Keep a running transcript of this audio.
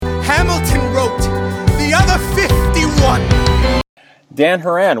Dan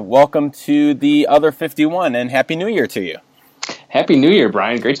Horan, welcome to the Other 51, and Happy New Year to you. Happy New Year,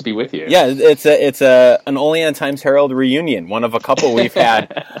 Brian. Great to be with you. Yeah, it's an Only on Times Herald reunion, one of a couple we've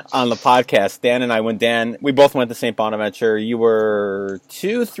had on the podcast. Dan and I, we both went to St. Bonaventure. You were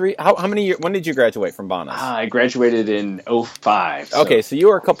 2, 3, how many years, when did you graduate from Bonas? I graduated in 2005. Okay, so you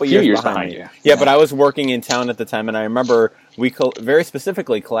were a couple years behind you. Yeah, but I was working in town at the time, and I remember we very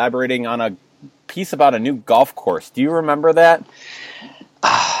specifically collaborating on a piece about a new golf course. Do you remember that?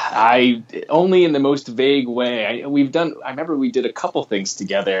 I only in the most vague way. I remember we did a couple things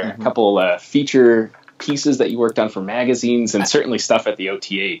together, a couple feature pieces that you worked on for magazines, and certainly stuff at the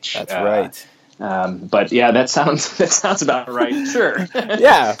OTH. That's right. But yeah, that sounds about right. Sure.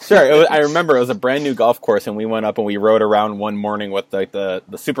 Yeah, sure. I remember it was a brand new golf course, and we went up and we rode around one morning with the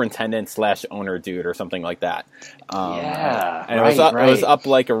superintendent / owner dude or something like that. And it was up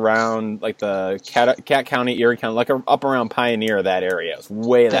like around like the Cat County, Erie County, like up around Pioneer, that area. It was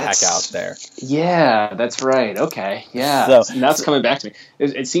way the heck out there. Yeah, that's right. Okay, yeah. So now it's coming back to me.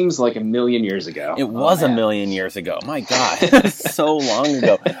 It seems like a million years ago. It was a million years ago. My God, so long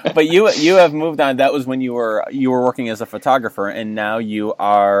ago. But you have moved on. That was when you were working as a photographer, and now you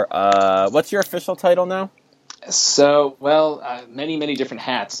are. What's your official title now? So, many different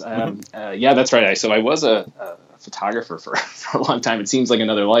hats. Yeah, that's right. So I was a photographer for a long time. It seems like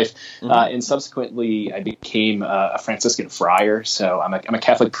another life. And subsequently, I became a Franciscan friar. So I'm a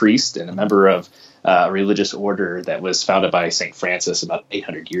Catholic priest and a member of a religious order that was founded by St. Francis about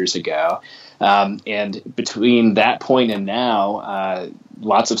 800 years ago. And between that point and now,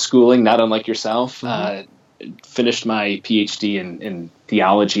 lots of schooling, not unlike yourself. Finished my PhD in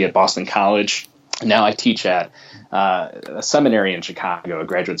theology at Boston College. Now I teach at a seminary in Chicago, a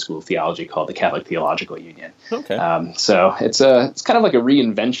graduate school of theology called the Catholic Theological Union. Okay. So it's kind of like a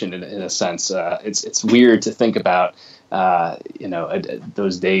reinvention in a sense. It's weird to think about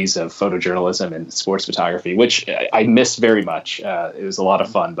those days of photojournalism and sports photography, which I miss very much. It was a lot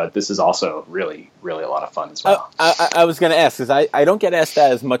of fun, but this is also really, really a lot of fun as well. I was going to ask, because I don't get asked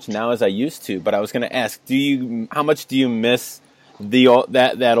that as much now as I used to, but I was going to ask, how much do you miss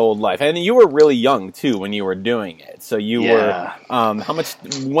that old life? And you were really young too when you were doing it. So you were how much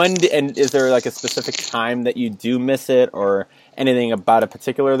and is there like a specific time that you do miss it, or anything about it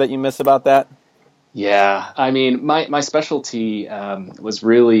particular that you miss about that? Yeah, I mean, my specialty was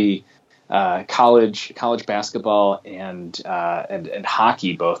really college basketball and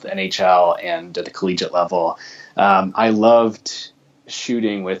hockey, both NHL and at the collegiate level. I loved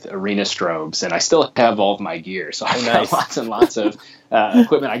shooting with arena strobes, and I still have all of my gear, so I've got lots and lots of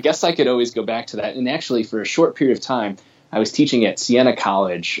equipment. I guess I could always go back to that. And actually, for a short period of time, I was teaching at Siena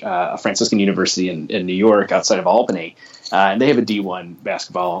College, a Franciscan university in New York, outside of Albany, and they have a D1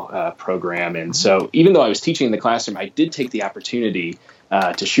 basketball program. And so, even though I was teaching in the classroom, I did take the opportunity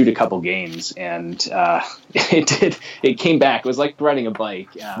to shoot a couple games, and it came back. It was like riding a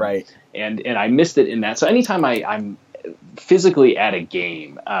bike, right? And I missed it in that. So anytime I'm physically at a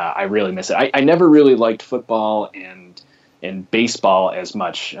game, I really miss it. I never really liked football and baseball as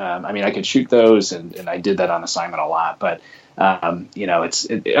much. I mean, I could shoot those, and I did that on assignment a lot, but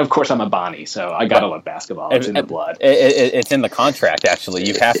of course I'm a Bonnie, so I gotta love basketball. It's in the blood. It's in the contract, actually.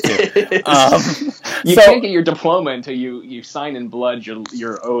 You have to. You can't get your diploma until you sign in blood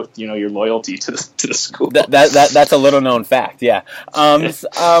your oath, your loyalty to the school. That's a little known fact, yeah.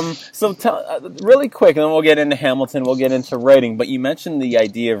 So tell really quick, and then we'll get into Hamilton, we'll get into writing, but you mentioned the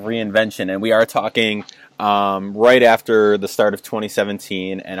idea of reinvention, and we are talking right after the start of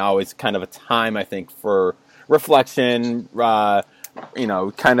 2017, and always kind of a time, I think, for reflection, the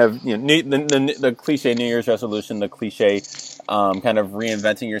cliche New Year's resolution, the cliche kind of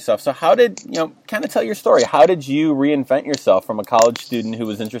reinventing yourself. So how did, kind of tell your story. How did you reinvent yourself from a college student who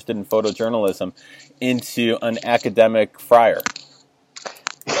was interested in photojournalism into an academic friar?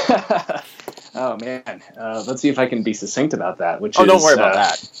 Oh man, let's see if I can be succinct about that. Don't worry about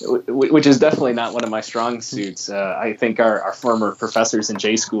that. Which is definitely not one of my strong suits. I think our former professors in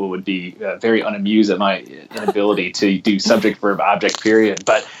J school would be very unamused at my inability to do subject verb object period.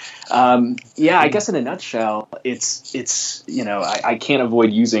 But I guess in a nutshell, it's I can't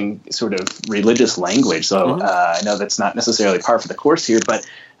avoid using sort of religious language. So I know that's not necessarily par for the course here, but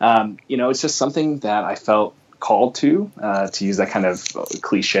it's just something that I felt called to use that kind of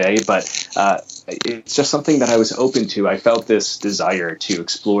cliche, but it's just something that I was open to. I felt this desire to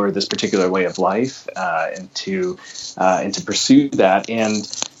explore this particular way of life and to pursue that. And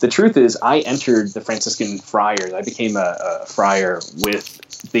the truth is, I entered the Franciscan friars. I became a friar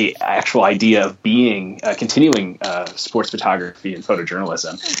with the actual idea of being continuing sports photography and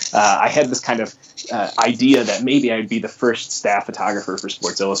photojournalism, I had this kind of idea that maybe I'd be the first staff photographer for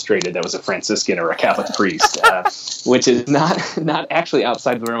Sports Illustrated that was a Franciscan or a Catholic priest, which is not actually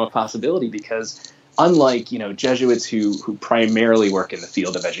outside the realm of possibility, because unlike, Jesuits who primarily work in the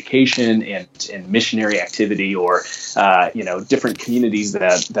field of education and missionary activity, or, different communities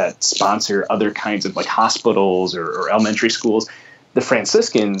that sponsor other kinds of like hospitals or elementary schools, the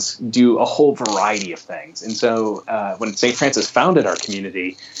Franciscans do a whole variety of things. And so when St. Francis founded our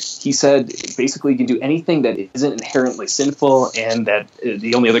community, he said basically you can do anything that isn't inherently sinful, and that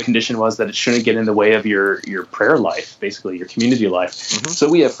the only other condition was that it shouldn't get in the way of your prayer life, basically your community life. Mm-hmm. So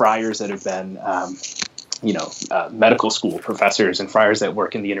we have friars that have been medical school professors, and friars that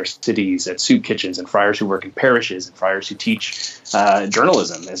work in the inner cities at soup kitchens, and friars who work in parishes, and friars who teach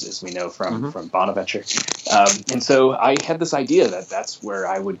journalism, as we know from Bonaventure. And so I had this idea that that's where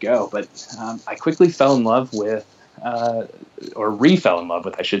I would go. But I quickly fell in love with, or re-fell in love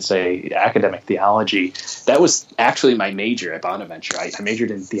with, I should say, academic theology. That was actually my major at Bonaventure. I majored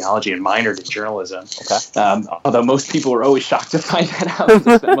in theology and minored in journalism. Okay. Although most people were always shocked to find that out.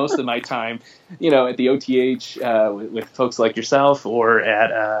 I spent most of my time, at the OTH with folks like yourself, or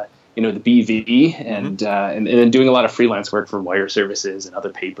at the BV, and then doing a lot of freelance work for wire services and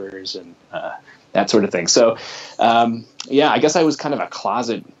other papers and that sort of thing. So, I guess I was kind of a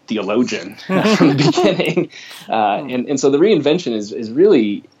closet theologian from the beginning. And so the reinvention is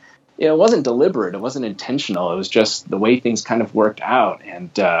really, it wasn't deliberate. It wasn't intentional. It was just the way things kind of worked out.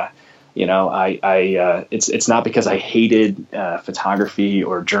 And, it's not because I hated photography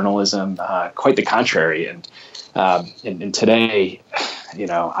or journalism, quite the contrary. And today,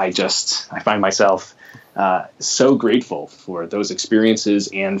 I find myself so grateful for those experiences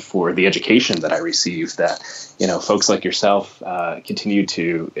and for the education that I received, that, folks like yourself continue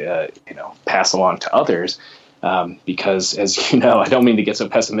to, pass along to others. Because, as you know, I don't mean to get so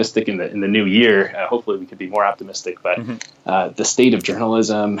pessimistic in the new year. Hopefully we could be more optimistic, but the state of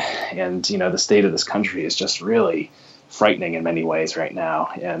journalism and, the state of this country is just really frightening in many ways right now.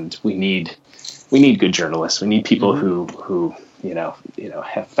 And we need good journalists. We need people who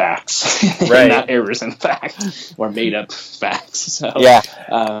have facts, right? Not errors in fact, or made up facts. So, yeah.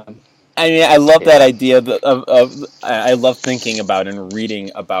 I love that idea of I love thinking about and reading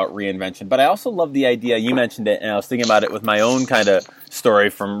about reinvention, but I also love the idea, you mentioned it, and I was thinking about it with my own kind of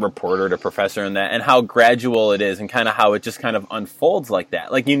story from reporter to professor, and how gradual it is, and kind of how it just kind of unfolds like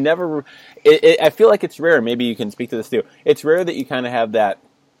that. Like I feel like it's rare, maybe you can speak to this too, it's rare that you kind of have that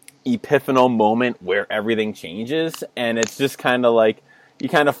epiphanal moment where everything changes, and it's just kind of like you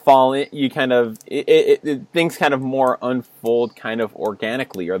kind of fall in, you kind of things kind of more unfold kind of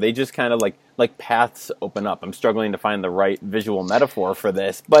organically, or they just kind of like paths open up. I'm struggling to find the right visual metaphor for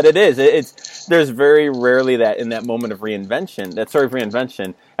this, but there's very rarely that in that moment of reinvention.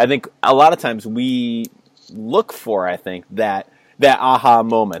 I think a lot of times we look for, I think, that aha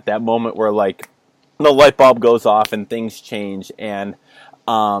moment, that moment where like the light bulb goes off and things change, and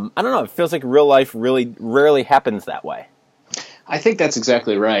I don't know, it feels like real life really rarely happens that way. I think that's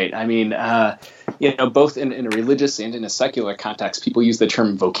exactly right. I mean, both in a religious and in a secular context, people use the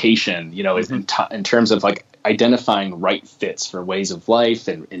term vocation, in terms of like identifying right fits for ways of life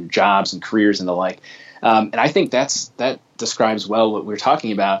and jobs and careers and the like. And I think that describes well what we're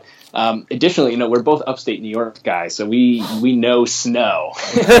talking about. Additionally, we're both upstate New York guys, so we know snow.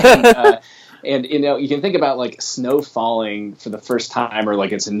 And, you can think about like snow falling for the first time, or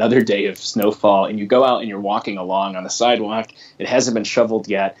like it's another day of snowfall, and you go out and you're walking along on the sidewalk. It hasn't been shoveled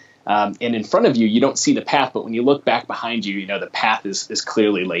yet. And in front of you, you don't see the path. But when you look back behind you, the path is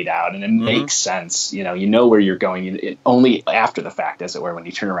clearly laid out, and it makes sense. You know where you're going only after the fact, as it were, when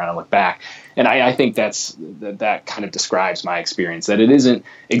you turn around and look back. And I think that kind of describes my experience, that it isn't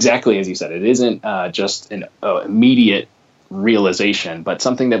exactly as you said. It isn't just an immediate realization, but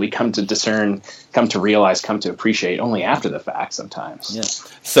something that we come to discern, come to realize, come to appreciate only after the fact sometimes. Yeah.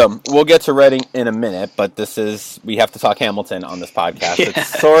 So we'll get to Reading in a minute, but we have to talk Hamilton on this podcast. Yeah.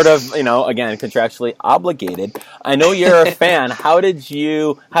 It's sort of, again, contractually obligated. I know you're a fan. How did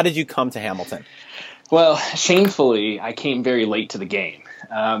you come to Hamilton? Well, shamefully, I came very late to the game.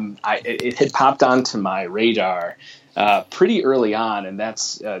 It had popped onto my radar pretty early on, and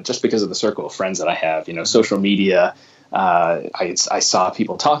that's just because of the circle of friends that I have, social media. I saw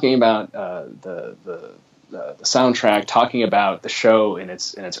people talking about the soundtrack, talking about the show in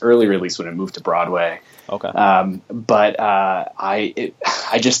its early release when it moved to Broadway. Okay. But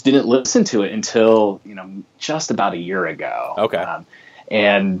I just didn't listen to it until just about a year ago. Okay.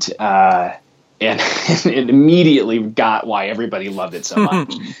 and it immediately got why everybody loved it so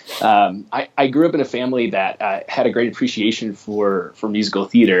much. I grew up in a family that had a great appreciation for musical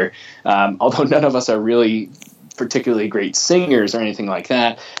theater, although none of us are really particularly great singers or anything like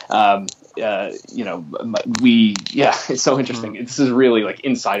that. It's so interesting. This is really like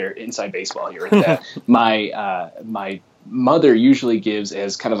inside baseball here. That my mother usually gives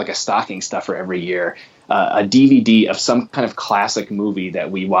as kind of like a stocking stuffer every year a DVD of some kind of classic movie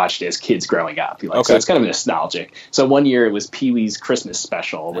that we watched as kids growing up. So it's kind of nostalgic. So one year it was Pee-wee's Christmas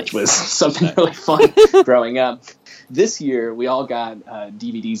Special, which was something really fun growing up. This year we all got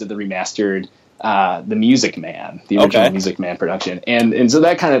DVDs of the remastered The Music Man, the original Music Man production. And so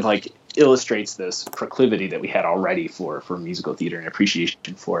that kind of like illustrates this proclivity that we had already for musical theater and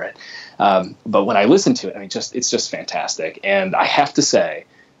appreciation for it. But when I listen to it, it's just fantastic. And I have to say,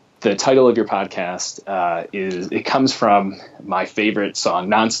 the title of your podcast it comes from my favorite song.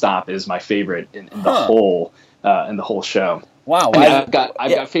 Nonstop is my favorite in the whole show. Wow. I've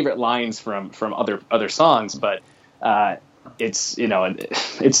got favorite lines from other songs, but it's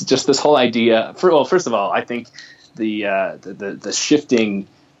just this whole idea. First of all, I think the shifting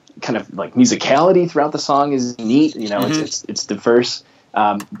kind of like musicality throughout the song is neat. It's diverse,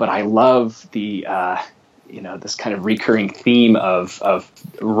 but I love the this kind of recurring theme of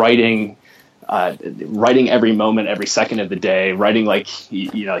writing every moment, every second of the day, writing like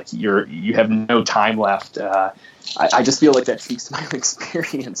you have no time left. I just feel like that speaks to my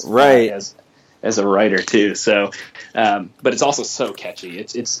experience, right, as a writer too. So, but it's also so catchy.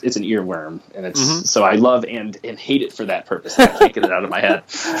 It's an earworm, and it's so I love and hate it for that purpose. I can't get it out of my head.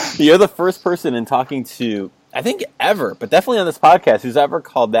 You're the first person in talking to, I think ever, but definitely on this podcast, who's ever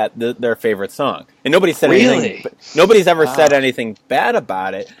called that their favorite song. And nobody said anything. Nobody's ever said anything bad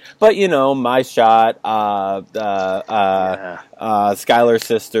about it. But My Shot, Schuyler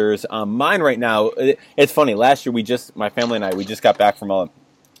Sisters, mine right now. It's funny. Last year my family and I just got back from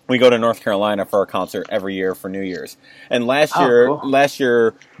we go to North Carolina for a concert every year for New Year's. And last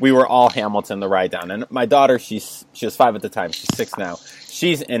year we were all Hamilton the ride down. And my daughter, she was 5 at the time. She's 6 now.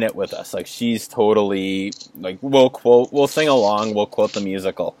 She's in it with us. Like, she's totally like, we'll sing along, we'll quote the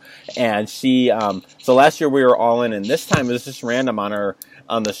musical. And so last year we were all in, and this time it was just random on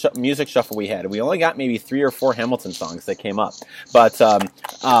the music shuffle we had. We only got maybe 3 or 4 Hamilton songs that came up. But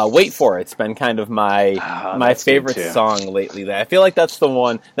Wait For It's been kind of my favorite song lately. I feel like that's the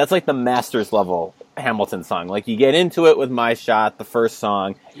one, that's like the master's level Hamilton song. Like, you get into it with My Shot, the first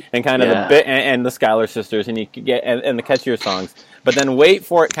song, and kind of the bit, and the Schuyler Sisters, and you could get and the catchier songs. But then Wait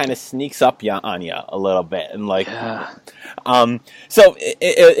For It kind of sneaks up on you a little bit, and like, so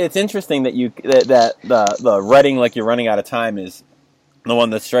it's interesting that the writing like you're running out of time is the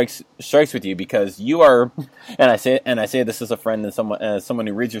one that strikes with you, because you are, and I say this as a friend and someone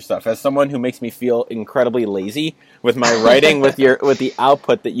who reads your stuff, as someone who makes me feel incredibly lazy with my writing, with the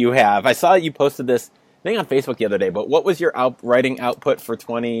output that you have. I saw you posted this thing on Facebook the other day, but what was your writing output for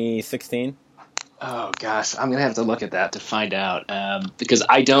 2016? Oh gosh, I'm gonna have to look at that to find out, because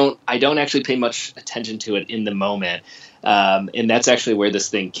I don't actually pay much attention to it in the moment, and that's actually where this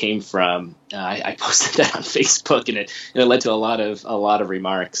thing came from. I posted that on Facebook, and it led to a lot of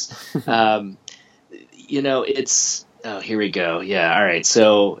remarks. It's here we go. Yeah, all right.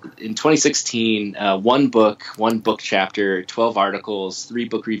 So in 2016, one book chapter, 12 articles, 3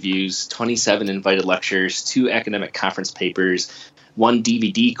 book reviews, 27 invited lectures, 2 academic conference papers, 1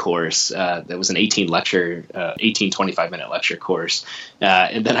 DVD course that was an 18 25-minute lecture course,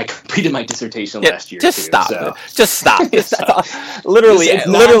 and then I completed my dissertation last year. Just too, stop. Just stop. Literally,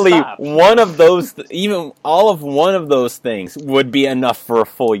 one of those, even all of one of those things would be enough for a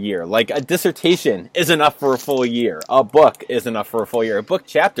full year. Like, a dissertation is enough for a full year. A book is enough for a full year. A book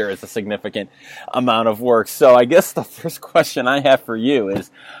chapter is a significant amount of work. So I guess the first question I have for you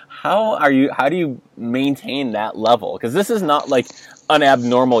is, how do you maintain that level? Because this is not like an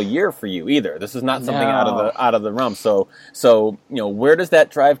abnormal year for you either. This is not something out of the realm. So where does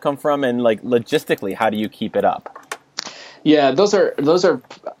that drive come from, and like logistically, how do you keep it up? Yeah, those are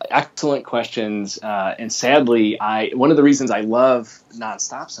excellent questions. And sadly, one of the reasons I love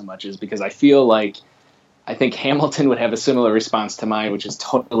Nonstop so much is because I think Hamilton would have a similar response to mine, which is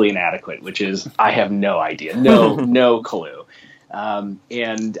totally inadequate, which is I have no idea, no clue.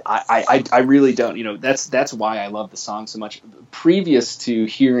 And I really don't, that's why I love the song so much. Previous to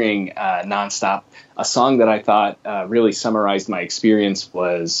hearing Nonstop, a song that I thought really summarized my experience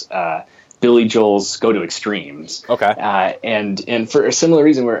was Billy Joel's Go to Extremes. Okay. And for a similar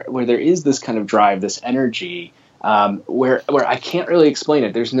reason, where there is this kind of drive, this energy, where I can't really explain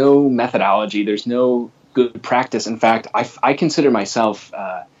it. There's no methodology. There's no good practice. In fact, I consider myself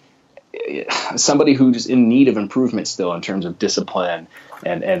somebody who's in need of improvement still in terms of discipline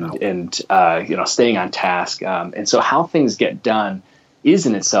and staying on task. And so how things get done is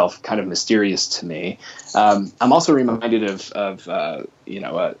in itself kind of mysterious to me. I'm also reminded of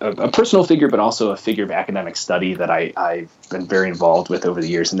a personal figure, but also a figure of academic study that I've been very involved with over the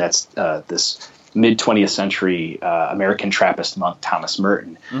years, and that's this mid-20th century American Trappist monk Thomas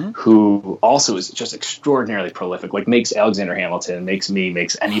Merton, who also is just extraordinarily prolific, like makes Alexander Hamilton, makes me,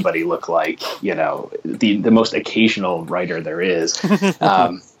 makes anybody look like, the most occasional writer there is.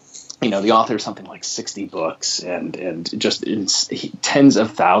 The author of something like 60 books and just tens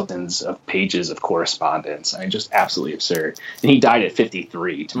of thousands of pages of correspondence. I mean, just absolutely absurd. And he died at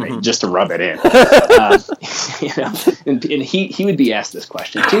 53 just to rub it in. And he would be asked this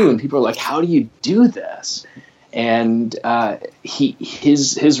question too, and people are like, "How do you do this?" And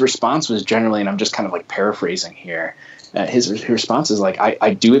his response was generally, and I'm just kind of like paraphrasing here. His response is like,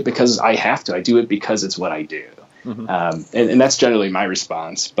 "I do it because I have to. I do it because it's what I do." And that's generally my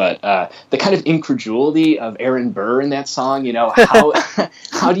response. But the kind of incredulity of Aaron Burr in that song,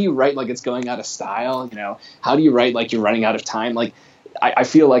 how do you write like it's going out of style? How do you write like you're running out of time? Like, I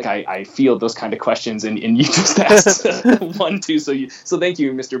feel like I feel those kind of questions, and you just asked one, too. So thank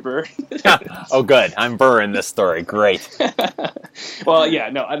you, Mr. Burr. Oh, good. I'm Burr in this story. Great. Well, yeah,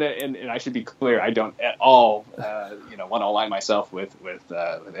 no, and I should be clear. I don't at all, want to align myself with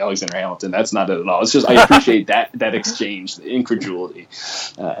Alexander Hamilton. That's not it at all. It's just I appreciate that exchange, the incredulity.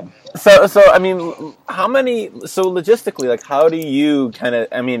 So I mean, logistically, like, how do you kind of?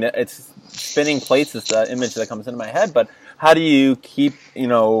 I mean, it's spinning plates is the image that comes into my head, but how do you keep,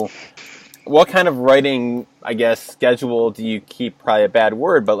 what kind of writing, I guess, schedule do you keep? Probably a bad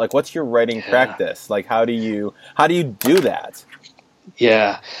word, but like, what's your writing practice? Like, how do you do that?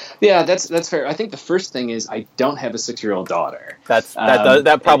 Yeah, that's fair. I think the first thing is I don't have a 6-year-old daughter.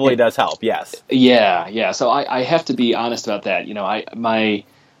 That probably does help. Yes. Yeah. So I have to be honest about that.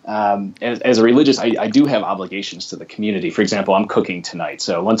 As a religious, I do have obligations to the community. For example, I'm cooking tonight.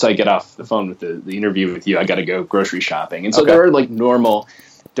 So once I get off the phone with the interview with you, I got to go grocery shopping. And so there are like normal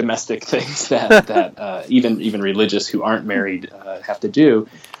domestic things that even religious who aren't married have to do.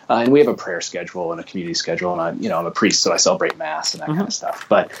 And we have a prayer schedule and a community schedule. And I'm a priest, so I celebrate Mass and that kind of stuff.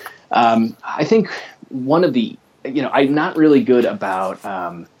 But I think one of the, I'm not really good about.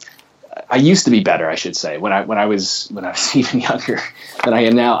 I used to be better, I should say, when I was even younger than I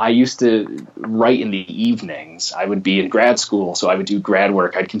am now. I used to write in the evenings. I would be in grad school, so I would do grad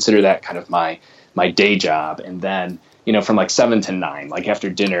work. I'd consider that kind of my day job, and then from like 7 to 9, like after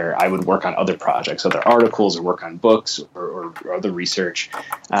dinner, I would work on other projects, other articles, or work on books or other research.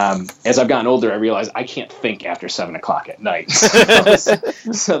 As I've gotten older, I realized I can't think after 7 o'clock at night.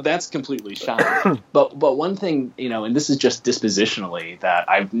 So that's completely shocking. But one thing, and this is just dispositionally that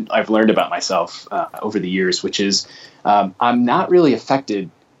I've learned about myself over the years, which is I'm not really affected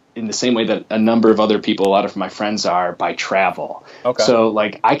in the same way that a number of other people, a lot of my friends are, by travel. Okay. So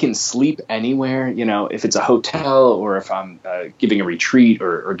like I can sleep anywhere, if it's a hotel or if I'm giving a retreat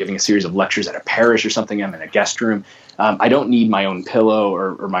or giving a series of lectures at a parish or something, I'm in a guest room. I don't need my own pillow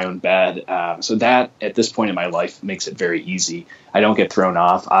or my own bed. So that at this point in my life makes it very easy. I don't get thrown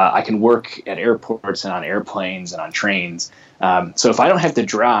off. I can work at airports and on airplanes and on trains. So if I don't have to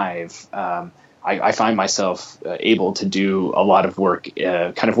drive, I find myself able to do a lot of work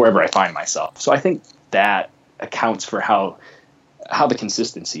kind of wherever I find myself. So I think that accounts for how the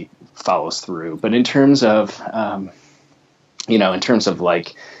consistency follows through. But in terms of,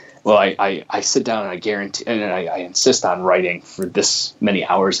 like, well, I sit down and I guarantee, and I insist on writing for this many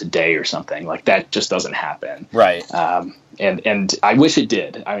hours a day or something, like that just doesn't happen. Right. And I wish it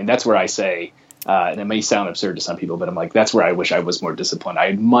did. I mean, that's where I say, and it may sound absurd to some people, but I'm like, that's where I wish I was more disciplined. I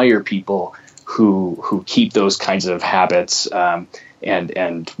admire people who keep those kinds of habits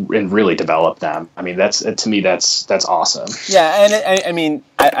and really develop them. I mean, to me that's awesome. Yeah, and I mean,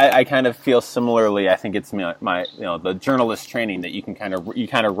 I kind of feel similarly. I think it's my the journalist training that you kind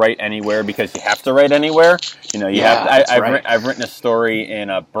of write anywhere because you have to write anywhere. I've written a story in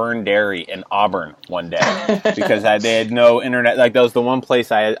a Burn Dairy in Auburn one day because they had no internet. Like that was the one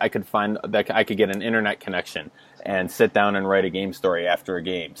place I could find that I could get an internet connection and sit down and write a game story after a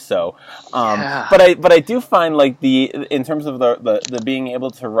game. So, but I do find like in terms of the being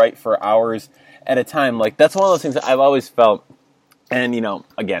able to write for hours at a time, like that's one of those things that I've always felt. And,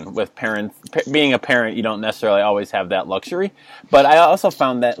 again, with being a parent, you don't necessarily always have that luxury. But I also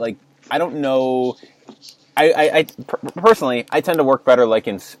found that, like, I don't know, I personally, I tend to work better like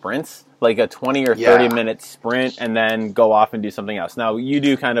in sprints, like a 20 or 30 minute sprint and then go off and do something else. Now, you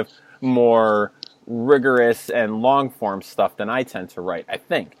do kind of more rigorous and long form stuff than I tend to write, I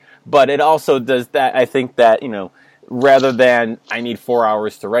think. But it also does that. I think that, rather than I need 4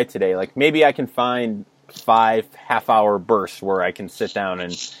 hours to write today, like maybe I can find 5 half-hour bursts where I can sit down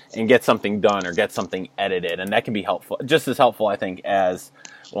and get something done or get something edited, and that can be helpful, just as helpful, I think, as,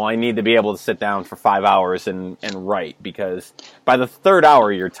 well, I need to be able to sit down for 5 hours and write, because by the third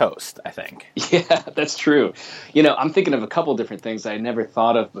hour, you're toast, I think. Yeah, that's true. I'm thinking of a couple different things I never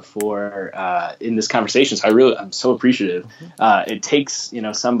thought of before in this conversation, so I'm so appreciative. It takes,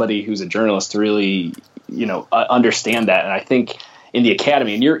 somebody who's a journalist to really, understand that, and I think in the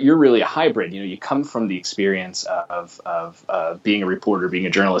academy, and you're really a hybrid. You come from the experience of being a reporter, being a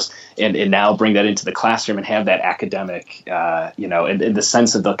journalist, and now bring that into the classroom and have that academic, and the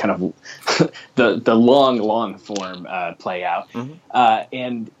sense of the kind of the long form play out.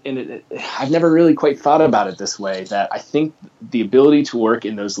 I've never really quite thought about it this way. That I think the ability to work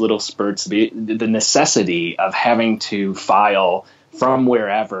in those little spurts, the necessity of having to file from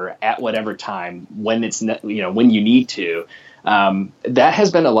wherever at whatever time when it's when you need to. That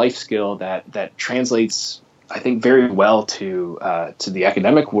has been a life skill that translates, I think, very well to the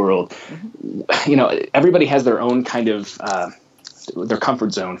academic world. Everybody has their own kind of their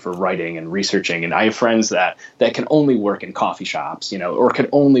comfort zone for writing and researching, and I have friends that can only work in coffee shops, or can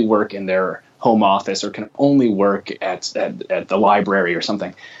only work in their home office, or can only work at the library or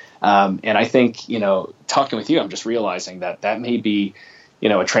something. And I think, talking with you, I'm just realizing that may be,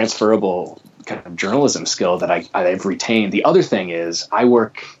 a transferable kind of journalism skill that I've retained. The other thing is I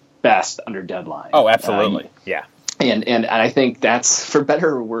work best under deadline. Oh, absolutely. Yeah. And I think that's for better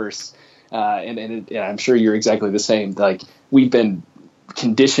or worse. And I'm sure you're exactly the same. Like, we've been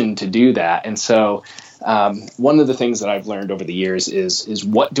conditioned to do that. And so one of the things that I've learned over the years is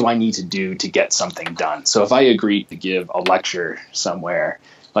what do I need to do to get something done? So if I agree to give a lecture somewhere,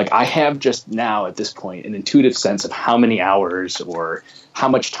 like, I have just now at this point an intuitive sense of how many hours or how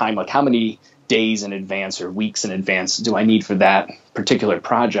much time, like how many days in advance or weeks in advance do I need for that particular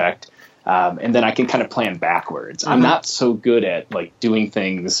project. And then I can kind of plan backwards. I'm not so good at like doing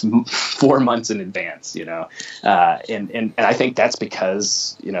things 4 months in advance, and I think that's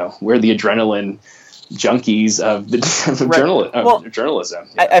because, we're the adrenaline junkies of journalism.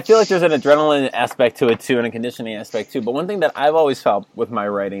 Yeah. I feel like there's an adrenaline aspect to it too, and a conditioning aspect too. But one thing that I've always felt with my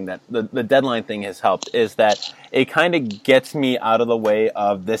writing that the deadline thing has helped is that it kind of gets me out of the way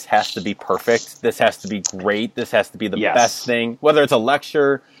of this has to be perfect, this has to be great, this has to be the best thing, whether it's a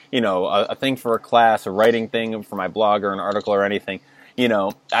lecture, a thing for a class, a writing thing for my blog or an article or anything.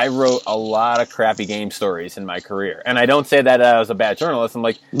 I wrote a lot of crappy game stories in my career. And I don't say that I was a bad journalist. I'm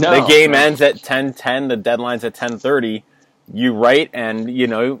like, the game ends at 10:10, the deadline's at 10:30. You write, and,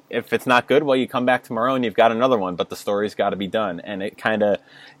 if it's not good, well, you come back tomorrow and you've got another one, but the story's got to be done. And it kind of,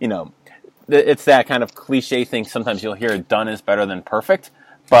 it's that kind of cliche thing. Sometimes you'll hear done is better than perfect.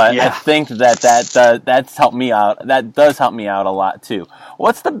 But I think that's helped me out. That does help me out a lot, too.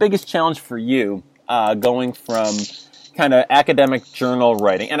 What's the biggest challenge for you going from kind of academic journal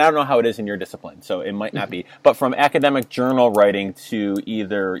writing, and I don't know how it is in your discipline, so it might not be, but from academic journal writing to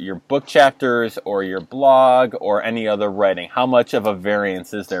either your book chapters or your blog or any other writing? How much of a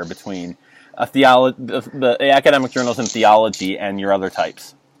variance is there between the academic journals in theology and your other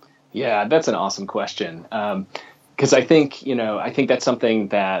types? Yeah, that's an awesome question. Because I think that's something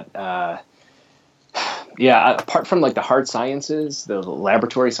that, apart from like the hard sciences, the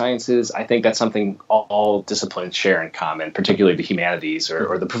laboratory sciences, I think that's something all disciplines share in common, particularly the humanities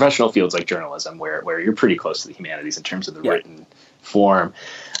or the professional fields like journalism, where you're pretty close to the humanities in terms of the written form.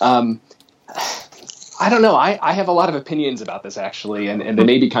 I don't know. I have a lot of opinions about this, actually, and they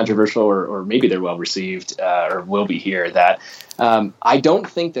may be controversial or maybe they're well received or will be here, that I don't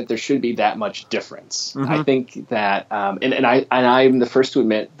think that there should be that much difference. I think that, and I'm the first to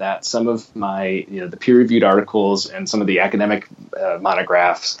admit that some of my, the peer-reviewed articles and some of the academic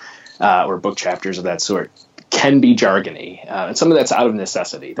monographs or book chapters of that sort can be jargony, and some of that's out of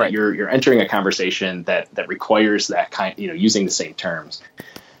necessity. That you're entering a conversation that requires that kind, using the same terms.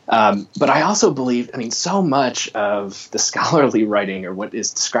 But I also believe, so much of the scholarly writing, or what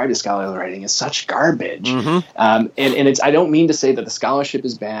is described as scholarly writing, is such garbage. And it's, I don't mean to say that the scholarship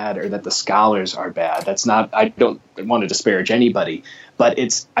is bad or that the scholars are bad. That's not, I don't want to disparage anybody, but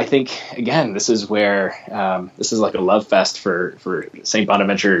I think, again, this is where, this is like a love fest for St.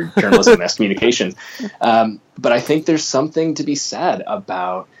 Bonaventure journalism and mass communications. But I think there's something to be said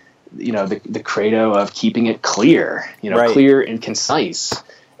about, the credo of keeping it clear, clear and concise.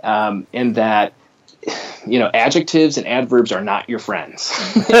 And that, adjectives and adverbs are not your friends.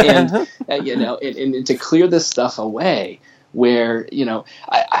 And, and to clear this stuff away where,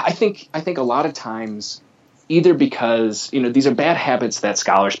 I think a lot of times, either because, these are bad habits that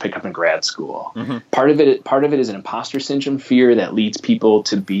scholars pick up in grad school. Mm-hmm. Part of it is an imposter syndrome fear that leads people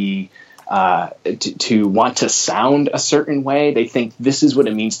to be to want to sound a certain way. They think this is what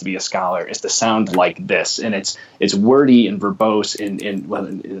it means to be a scholar, is to sound like this, and it's wordy and verbose.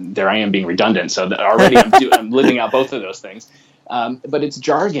 And there I am being redundant. So that already I'm living out both of those things. But it's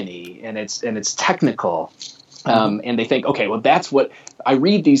jargony and it's technical. And they think, okay, well, that's what I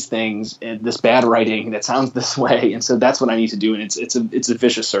read these things and this bad writing that sounds this way, and so that's what I need to do, and it's a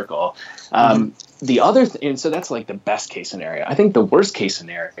vicious circle. The other and so that's like the best case scenario. I think the worst case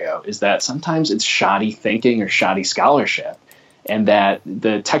scenario is that sometimes it's shoddy thinking or shoddy scholarship, and that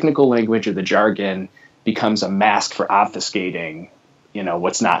the technical language or the jargon becomes a mask for obfuscating,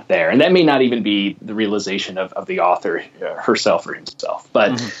 what's not there, and that may not even be the realization of the author herself or himself,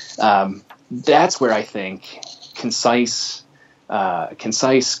 but that's where I think concise,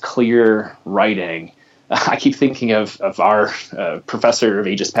 clear writing. I keep thinking of our professor of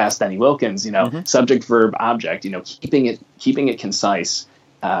ages past, Danny Wilkins. Subject, verb, object. Keeping it concise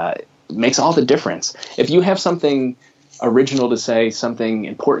makes all the difference. If you have something original to say, something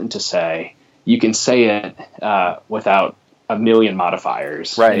important to say, you can say it without a million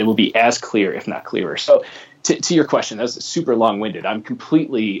modifiers, right? And it will be as clear, if not clearer. So. To your question, that was super long-winded. I'm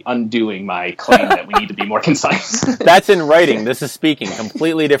completely undoing my claim that we need to be more concise. That's in writing. This is speaking.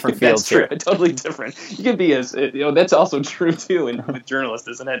 Completely different field. That's true. Totally different. You can be that's also true too with journalists,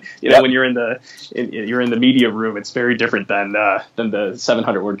 isn't it? Yep. When you're in the media room, it's very different than the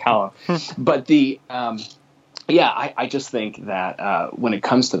 700-word column. But I just think that when it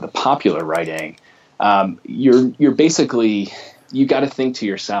comes to the popular writing, you're basically, you got to think to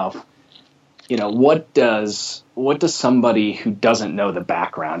yourself, what does somebody who doesn't know the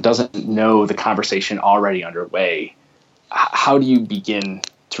background, doesn't know the conversation already underway, how do you begin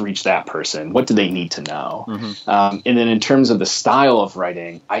to reach that person? What do they need to know? And then in terms of the style of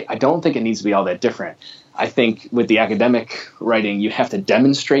writing, I don't think it needs to be all that different. I think with the academic writing, you have to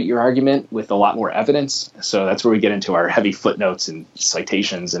demonstrate your argument with a lot more evidence. So that's where we get into our heavy footnotes and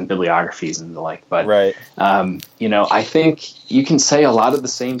citations and bibliographies and the like. But, right. I think you can say a lot of the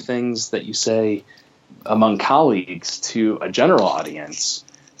same things that you say among colleagues to a general audience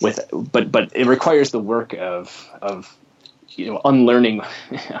but it requires the work of unlearning.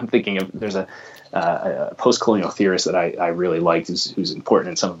 I'm thinking of, there's a post-colonial theorist that I really liked, who's important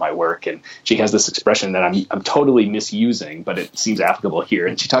in some of my work, and she has this expression that I'm totally misusing, but it seems applicable here.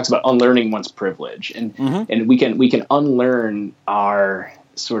 And she talks about unlearning one's privilege, and we can unlearn our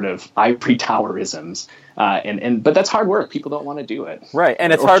sort of ivory towerisms, but that's hard work. People don't want to do it, right?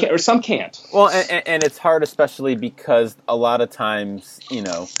 And it's hard, or some can't. Well, and it's hard, especially because a lot of times,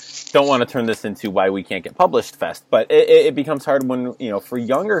 don't want to turn this into why we can't get published fest, but it becomes hard when, for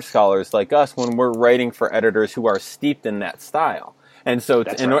younger scholars like us, when we're writing for editors who are steeped in that style. And so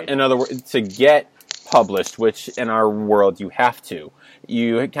in other words, to get published, which in our world you have to,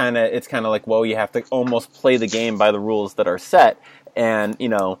 it's kind of like, well, you have to almost play the game by the rules that are set. And,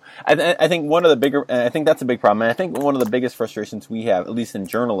 I think I think that's a big problem. And I think one of the biggest frustrations we have, at least in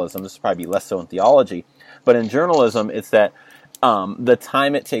journalism, this is probably less so in theology, but in journalism, it's that the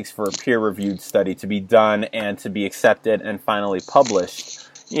time it takes for a peer-reviewed study to be done and to be accepted and finally published,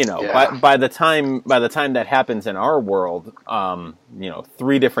 by the time that happens in our world,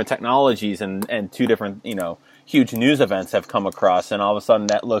 3 different technologies and 2 different, huge news events have come across, and all of a sudden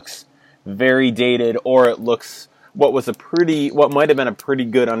that looks very dated, or it looks what might have been a pretty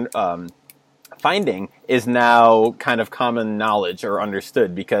good finding is now kind of common knowledge or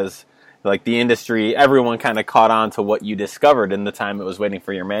understood, because like the industry, everyone kind of caught on to what you discovered in the time it was waiting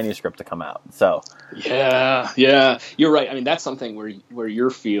for your manuscript to come out. So yeah, you're right. I mean, that's something where your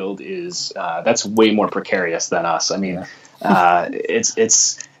field is that's way more precarious than us. I mean,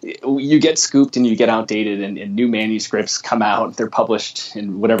 it's you get scooped and you get outdated, and new manuscripts come out. They're published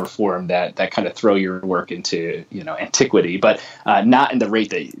in whatever form that kind of throw your work into antiquity, but not in the rate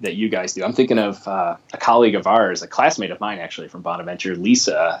that you guys do. I'm thinking of a colleague of ours, a classmate of mine actually from Bonaventure,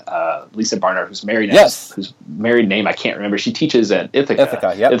 Lisa Barnard, who's married. Whose married name I can't remember. She teaches at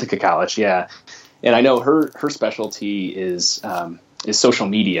Ithaca College. Yeah, and I know her specialty is social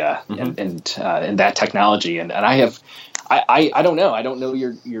media and that technology, and I have. I don't know. I don't know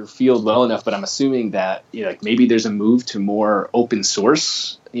your field well enough, but I'm assuming that maybe there's a move to more open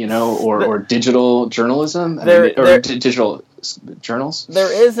source, or digital journalism, digital journals.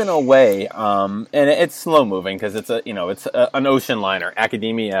 There is in a way, and it's slow moving because it's an ocean liner.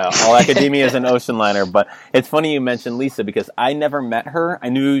 All academia is an ocean liner. But it's funny you mentioned Lisa, because I never met her. I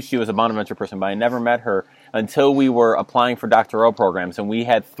knew she was a Bonaventure person, but I never met her until we were applying for doctoral programs, and we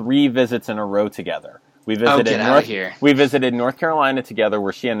had 3 visits in a row together We visited get out of here. We visited North Carolina together,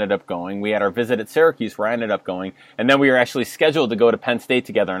 where she ended up going. We had our visit at Syracuse, where I ended up going, and then we were actually scheduled to go to Penn State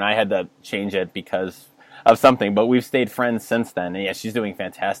together, and I had to change it because of something. But we've stayed friends since then. And yeah, she's doing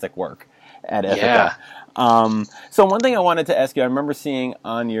fantastic work at Ithaca. Yeah. So one thing I wanted to ask you, I remember seeing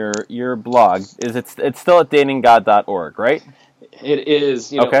on your blog, is it's still at datinggod.org, right? It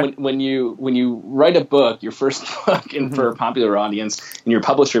is. You know, okay. when you write a book, your first book, and for a popular audience, and your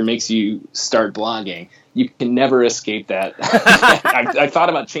publisher makes you start blogging, you can never escape that. I thought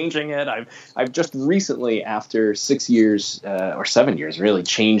about changing it. I've just recently, after 6 years or 7 years, really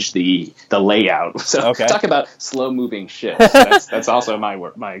changed the layout. So talk about slow moving ships. That's also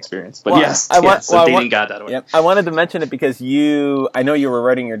my experience. But datinggod.org. Yep. I wanted to mention it because I know you were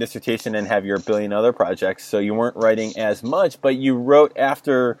writing your dissertation and have your billion other projects, so you weren't writing as much, but you wrote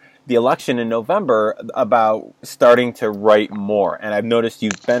after the election in November about starting to write more, and I've noticed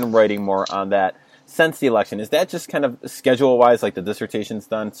you've been writing more on that since the election. Is that just kind of schedule-wise, like the dissertation's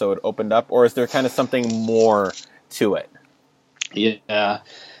done, so it opened up, or is there kind of something more to it? Yeah.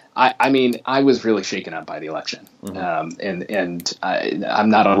 I mean, I was really shaken up by the election, and I'm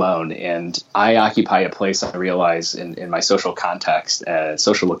not alone. And I occupy a place, I realize, in my social context,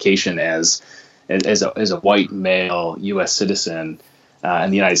 social location as a white male U.S. citizen in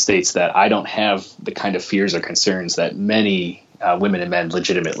the United States, that I don't have the kind of fears or concerns that many women and men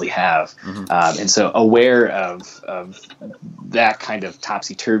legitimately have. And so aware of that kind of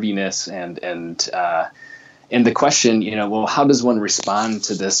topsy-turviness and the question, well, how does one respond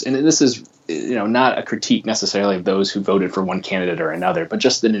to this? And this is, not a critique necessarily of those who voted for one candidate or another, but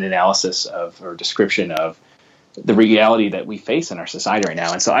just an analysis of or description of the reality that we face in our society right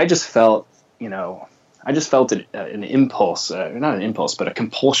now. And so I just felt, an impulse, not an impulse, but a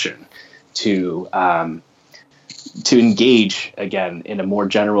compulsion to engage again in a more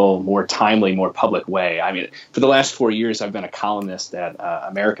general, more timely, more public way. I mean, for the last 4 years, I've been a columnist at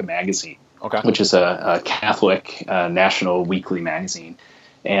America Magazine, which is a Catholic national weekly magazine,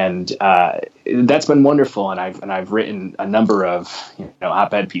 and that's been wonderful. And I've written a number of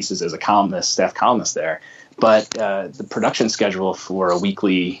op-ed pieces as a columnist, staff columnist there. But the production schedule for a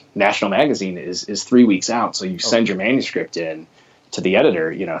weekly national magazine is 3 weeks out. So you send your manuscript in to the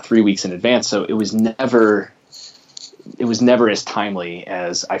editor, 3 weeks in advance. So it was never as timely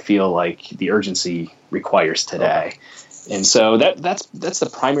as I feel like the urgency requires today. And so that's the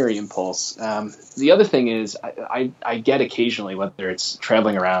primary impulse. The other thing is I get occasionally, whether it's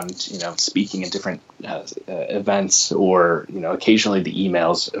traveling around, speaking at different events, or occasionally the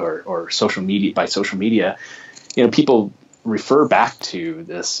emails or social media, people refer back to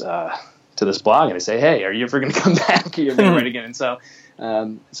this blog and they say, "Hey, are you ever going to come back? Are you ever going to write again?" And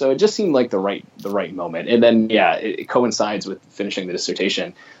so it just seemed like the right moment. And then it coincides with finishing the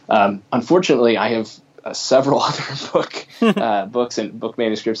dissertation. Unfortunately, I have several other books and book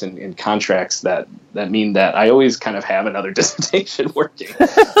manuscripts and contracts that mean that I always kind of have another dissertation working.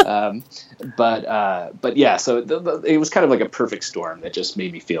 But yeah, so it was kind of like a perfect storm that just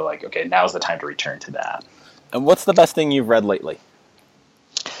made me feel like, okay, now's the time to return to that. And what's the best thing you've read lately?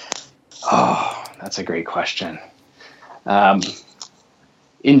 Oh, that's a great question.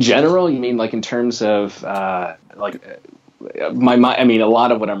 In general, you mean like in terms of my mind? I mean, a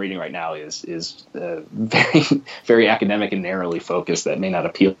lot of what I'm reading right now is very, very academic and narrowly focused. That may not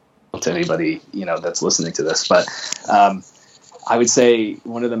appeal to anybody that's listening to this, but I would say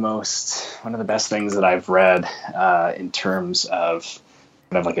one of the best things that I've read in terms of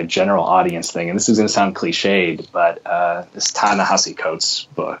kind of like a general audience thing, and this is going to sound cliched, but this Ta-Nehisi Coates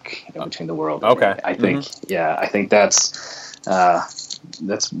book, Between the World. Okay. I think that's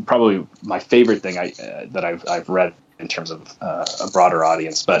probably my favorite thing that I've read in terms of a broader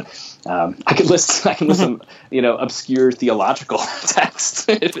audience. But I can list some obscure theological texts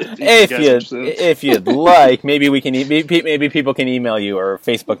if you'd like. Maybe people can email you or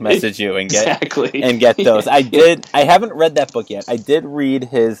Facebook message you and get those. I haven't read that book yet. I did read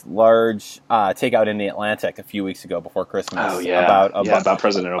his large takeout in the Atlantic a few weeks ago before Christmas. About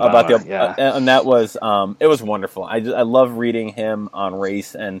President Obama. And that was it was wonderful. I love reading him on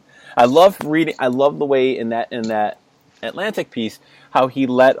race, and I love the way in that Atlantic piece how he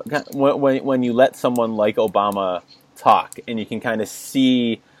when you let someone like Obama talk, and you can kind of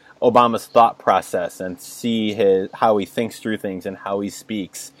see Obama's thought process and see how he thinks through things and how he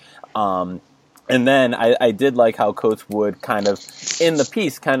speaks. And then I did like how Coates would kind of, in the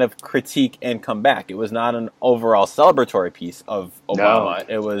piece, kind of critique and come back. It was not an overall celebratory piece of Obama.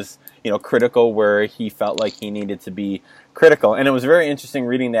 No. It was, critical where he felt like he needed to be critical. And it was very interesting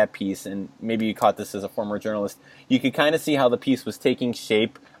reading that piece, and maybe you caught this as a former journalist. You could kind of see how the piece was taking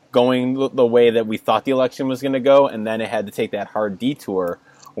shape going the way that we thought the election was going to go, and then it had to take that hard detour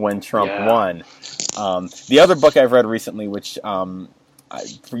when Trump won. The other book I've read recently, which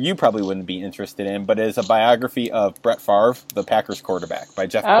you probably wouldn't be interested in, but is a biography of Brett Favre, the Packers quarterback, by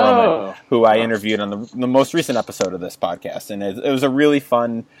Jeff Perlman, who I interviewed on the most recent episode of this podcast. And it was a really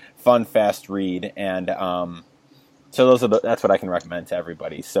fun, fast read. And so that's what I can recommend to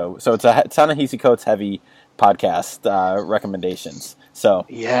everybody. So it's a Ta-Nehisi Coates heavy podcast recommendations. So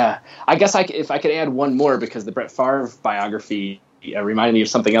yeah, I guess if I could add one more, because the Brett Favre biography reminded me of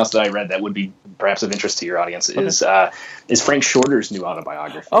something else that I read that would be perhaps of interest to your audience. Is Frank Shorter's new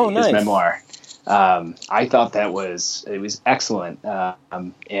autobiography, his memoir. I thought it was excellent.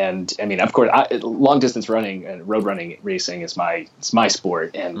 And I mean, of course, long distance running and road running racing is my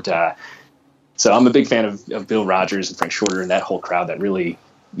sport, and so I'm a big fan of Bill Rogers and Frank Shorter and that whole crowd that really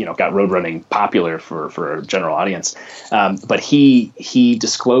got road running popular for a general audience. But he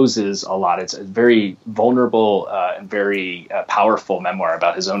discloses a lot. It's a very vulnerable and very powerful memoir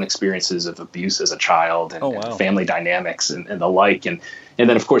about his own experiences of abuse as a child and family dynamics and the like. And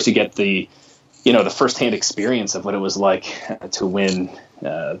then, of course, you get the firsthand experience of what it was like to win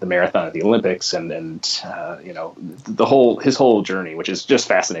the marathon at the Olympics and his whole journey, which is just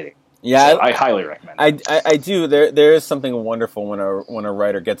fascinating. Yeah, so I highly recommend it. I do. There is something wonderful when a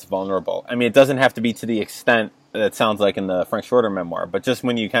writer gets vulnerable. I mean, it doesn't have to be to the extent that it sounds like in the Frank Shorter memoir, but just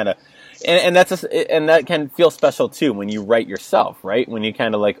when you kind of, and that can feel special too when you write yourself, right? When you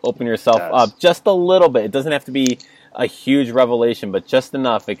kind of like open yourself up just a little bit. It doesn't have to be a huge revelation, but just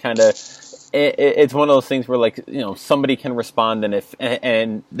enough. It kind of. It's one of those things where, like, somebody can respond,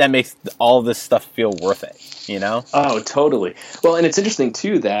 and that makes all this stuff feel worth it, Oh, totally. Well, and it's interesting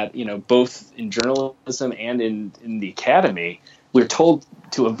too that both in journalism and in the academy, we're told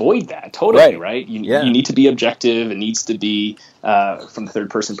to avoid that. Totally, right? You need to be objective. It needs to be from the third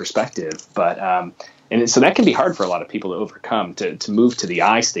person perspective. But and so that can be hard for a lot of people to overcome, to move to the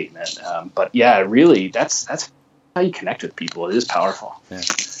I statement. But yeah, really, that's how you connect with people. It is powerful. Yeah.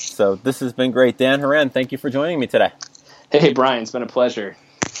 So this has been great. Dan Horan, thank you for joining me today. Hey, Brian, it's been a pleasure.